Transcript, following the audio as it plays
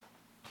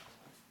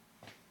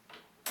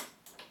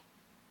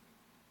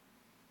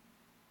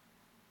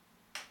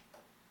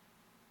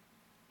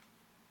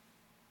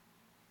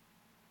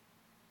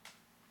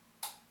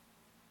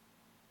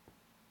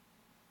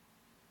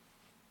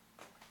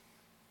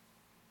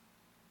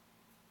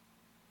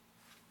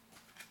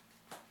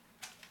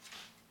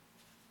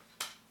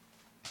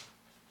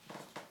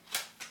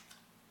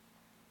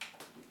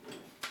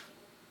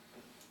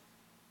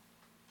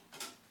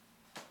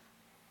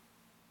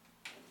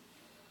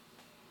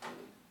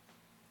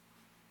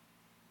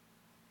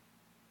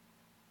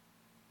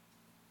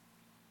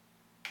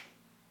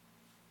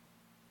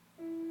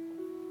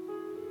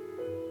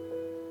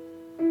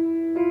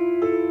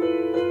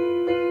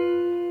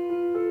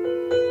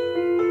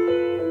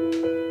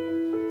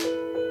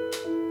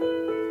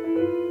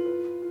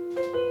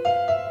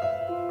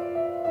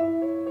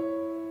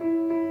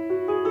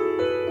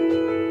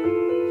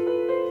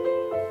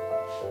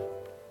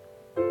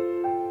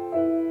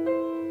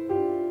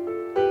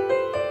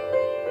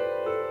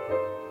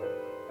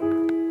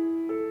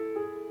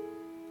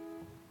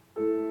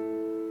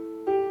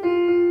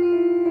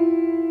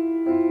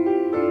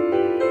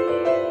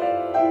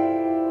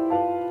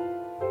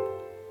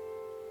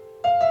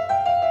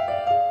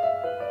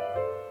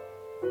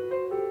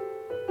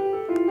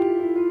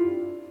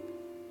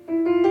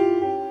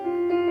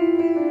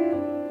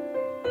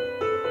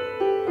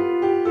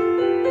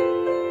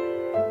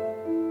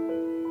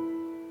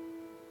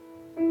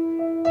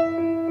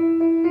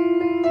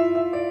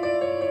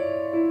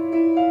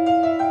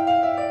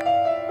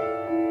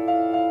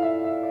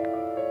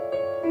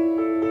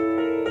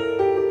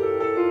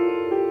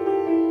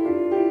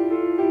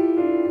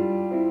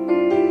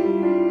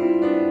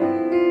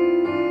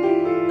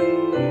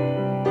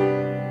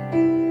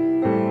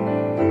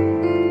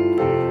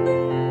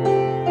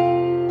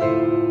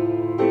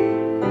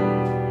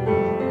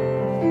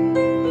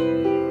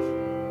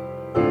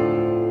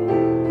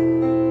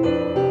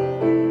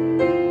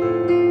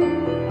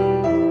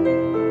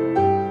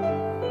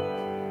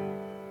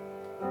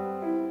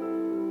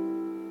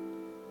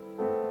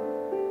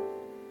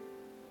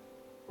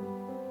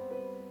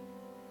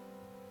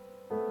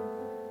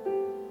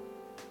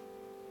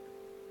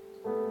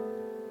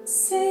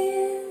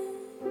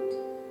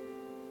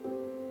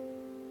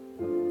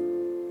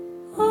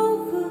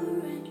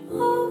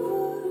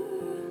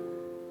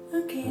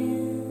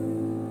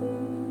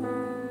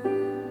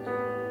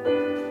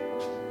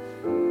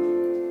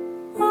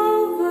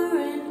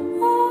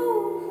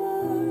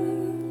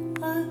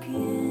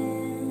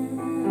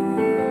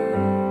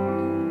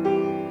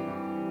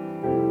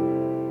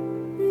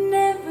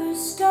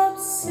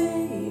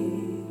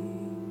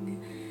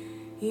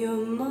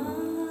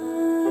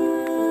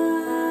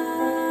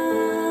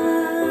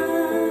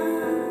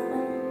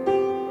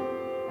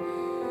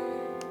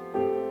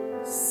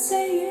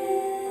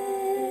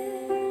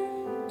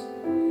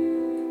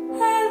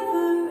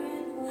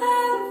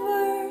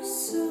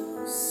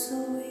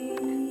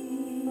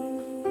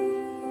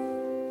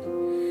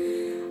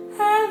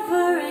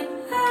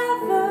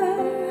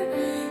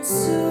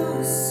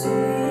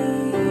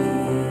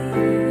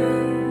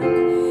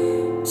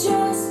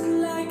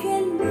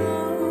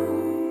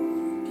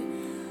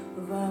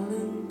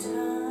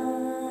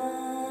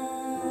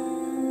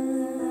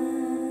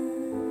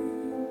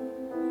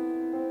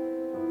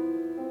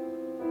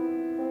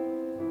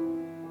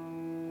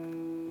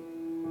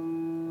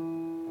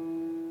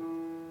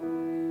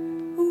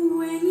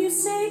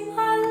I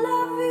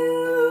love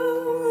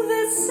you,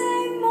 the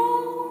same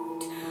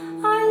old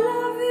I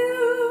love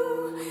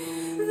you.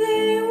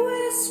 They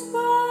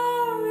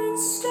whisper in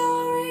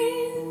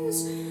stories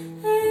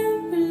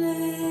and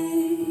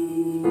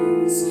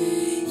plays.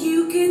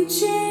 You can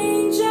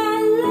change,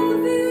 I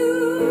love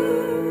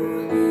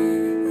you,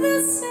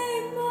 the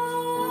same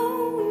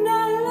old I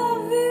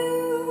love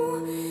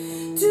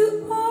you. To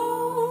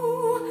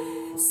oh,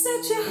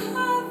 such a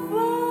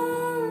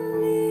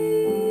heavenly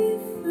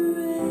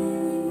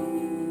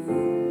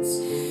phrase.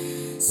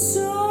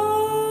 So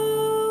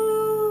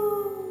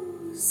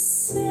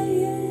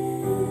say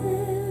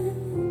it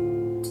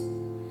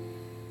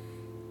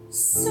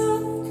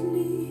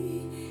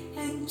softly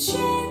and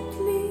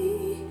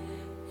gently,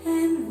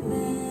 and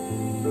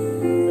then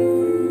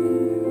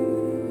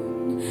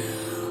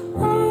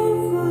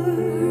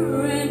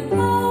over and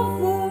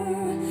over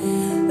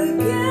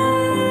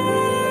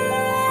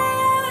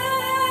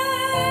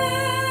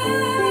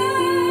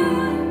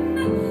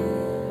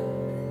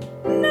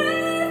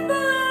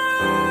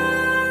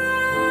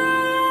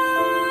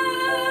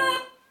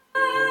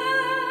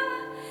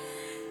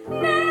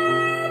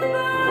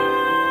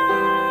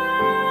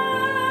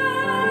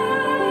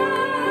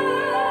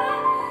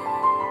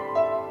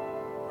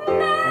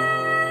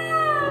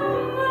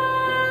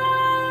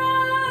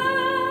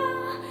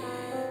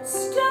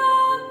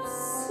stop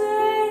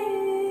saying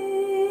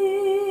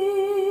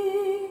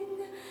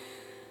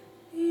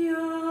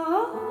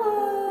you're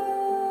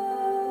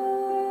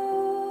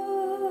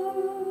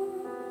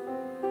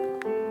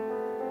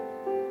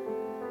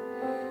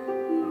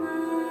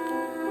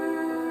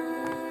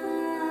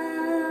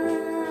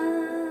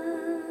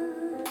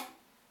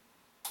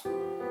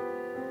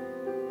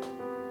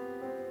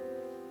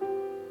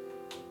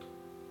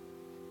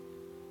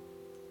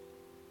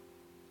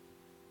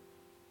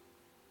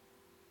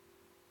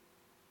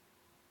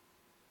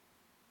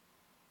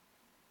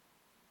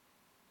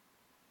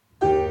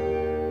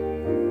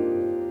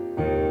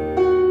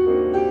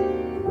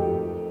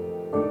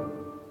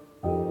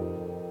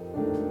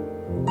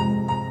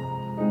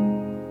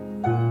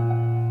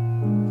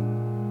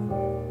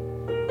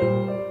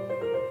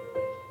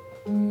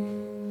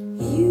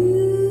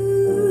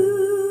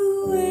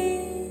you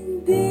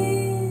ain't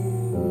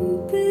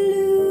been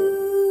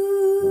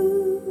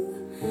blue.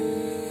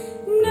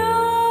 No,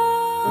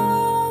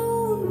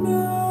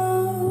 no,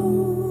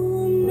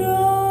 no.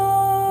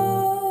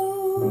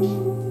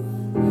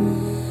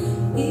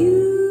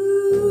 You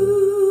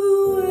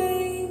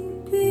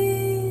ain't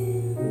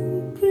been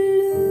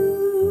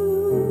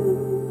blue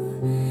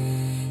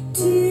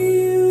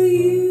till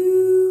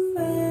you've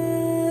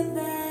had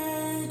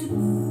that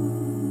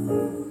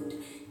mood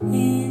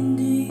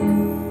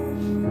indigo,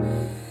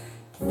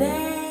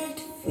 that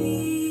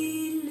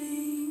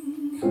feeling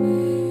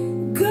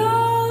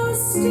goes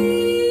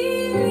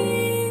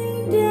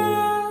stealing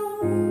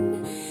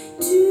down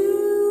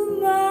to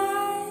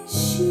my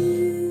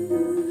shoes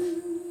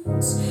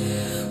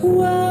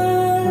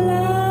while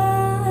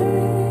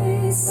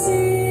I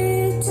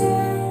sit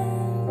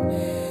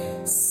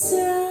and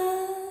sigh.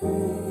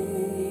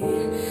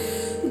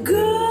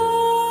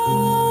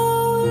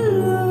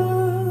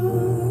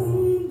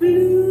 Golden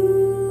blues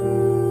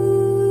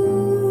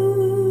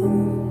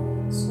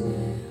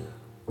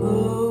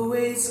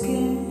always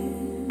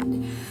get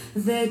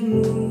that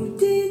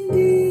mood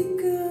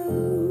indigo.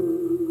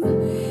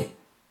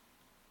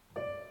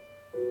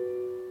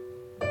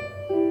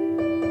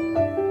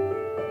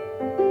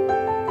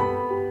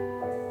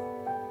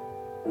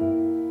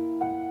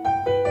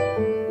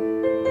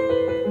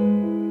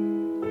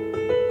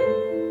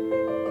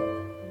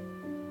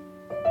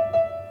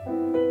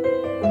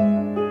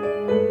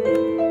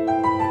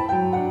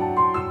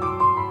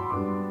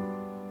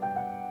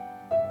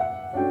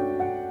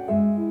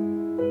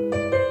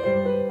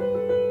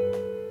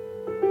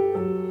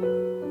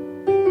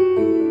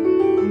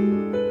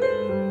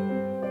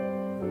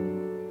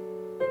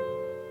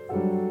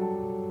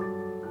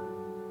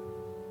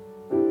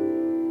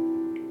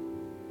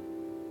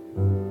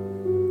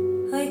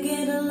 I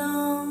get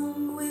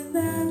along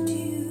without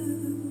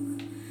you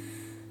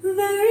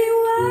very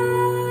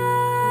well,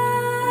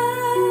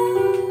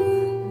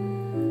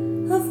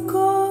 of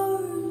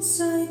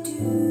course I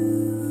do,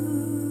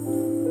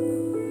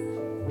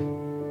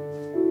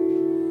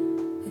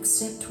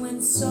 except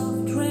when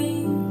soft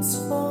rains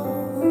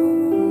fall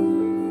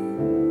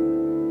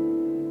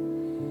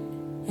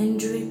and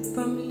drip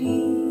from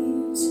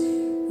leaves,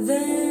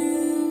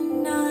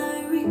 then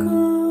I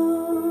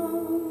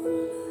recall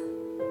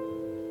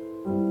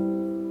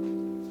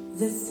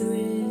the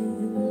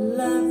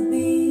thrill of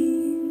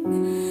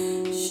being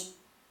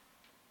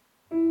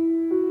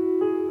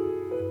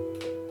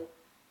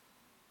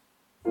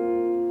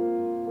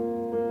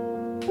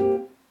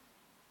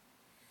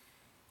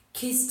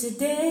kissed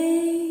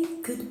today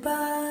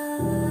goodbye.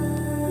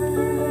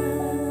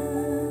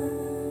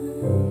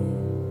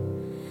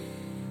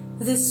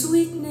 The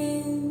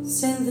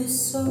sweetness and the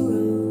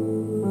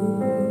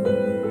sorrow,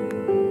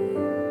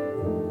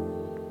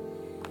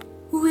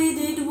 we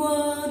did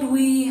what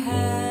we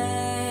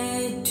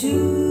had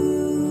to.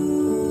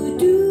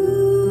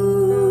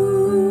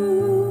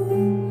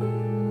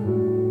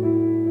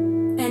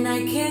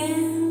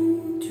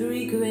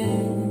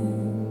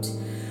 regret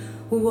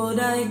what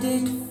I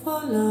did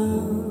for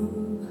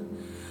love,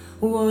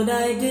 what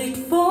I did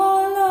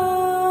for love.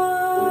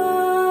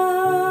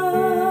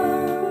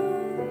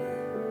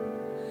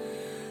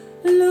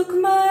 Look,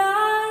 my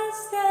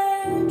eyes,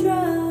 they're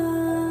dry.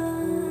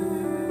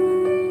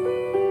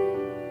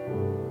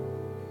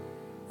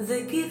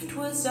 The gift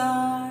was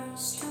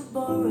ours to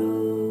borrow.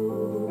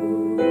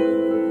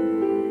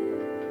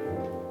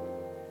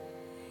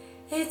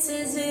 It's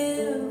as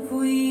if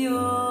we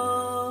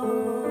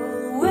always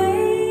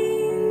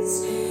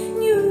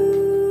knew,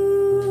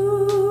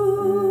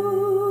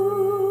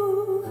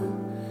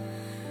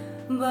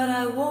 but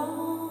I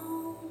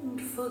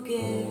won't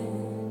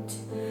forget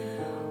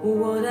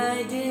what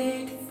I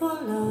did for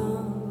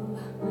love,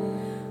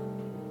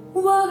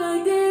 what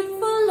I did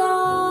for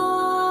love.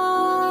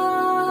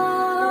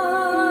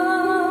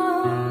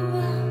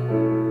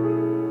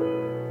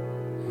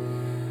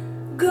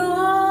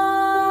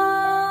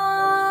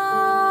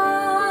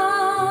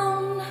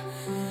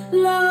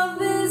 Love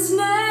is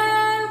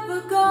never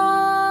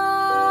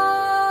gone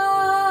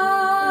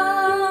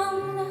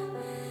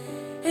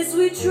as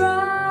we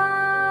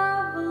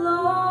travel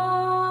on.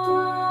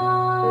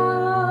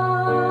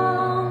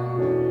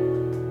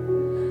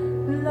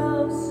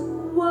 Love's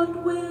what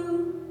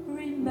we'll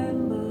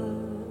remember.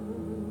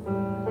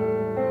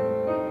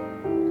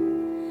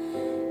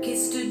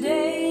 Kiss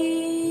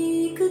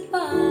today goodbye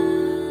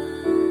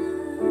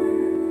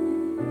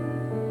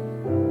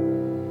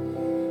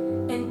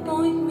and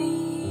point me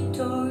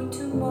toward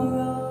tomorrow.